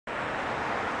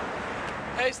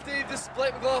Hey Steve, this is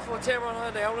Blake McLaughlin with Tameron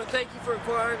Hyundai. I want to thank you for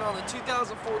inquiring on the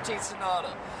 2014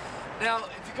 Sonata. Now,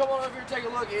 if you come on over here and take a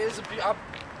look, I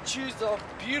choose the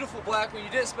beautiful black one.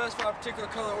 You didn't specify a particular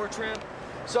color or trim.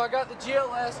 So I got the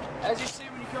GLS. As you see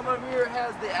when you come over here, it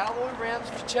has the alloy rims.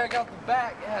 If you check out the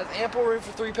back, it has ample room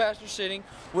for 3-passenger sitting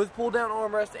with pull-down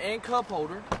armrest and cup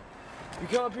holder. You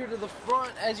come up here to the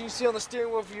front, as you see on the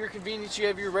steering wheel for your convenience, you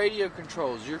have your radio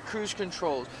controls, your cruise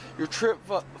controls, your trip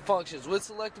functions with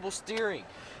selectable steering.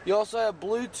 You also have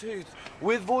Bluetooth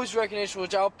with voice recognition,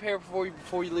 which I'll pair for you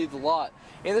before you leave the lot.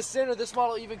 In the center, this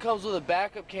model even comes with a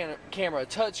backup camera,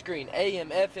 touchscreen,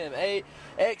 AM, FM,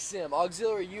 XM,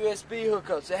 auxiliary USB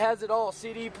hookups. It has it all,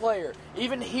 CD player,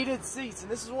 even heated seats,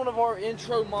 and this is one of our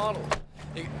intro models.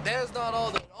 That is not all,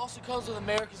 though. It also comes with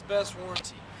America's Best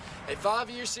warranty. A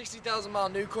 5-year, 60,000-mile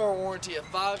new car warranty, a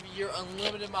 5-year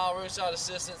unlimited mile roadside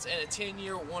assistance, and a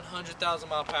 10-year,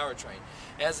 100,000-mile powertrain.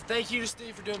 As a thank you to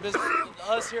Steve for doing business with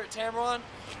us here at Tameron,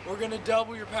 we're going to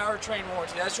double your powertrain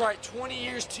warranty. That's right, 20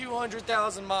 years,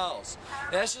 200,000 miles.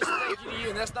 That's just a thank you to you,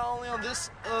 and that's not only on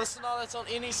this Sonata, that's on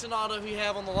any Sonata we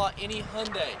have on the lot, any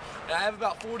Hyundai. And I have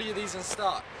about 40 of these in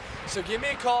stock. So give me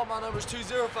a call. My number is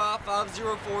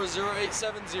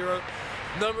 205-504-0870.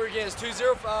 Number again is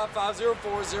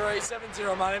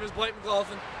 205-504-0870. My name is Blake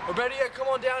McLaughlin. Or better yet, come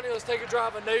on down here. Let's take a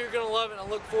drive. I know you're going to love it. I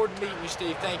look forward to meeting you,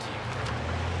 Steve. Thank you.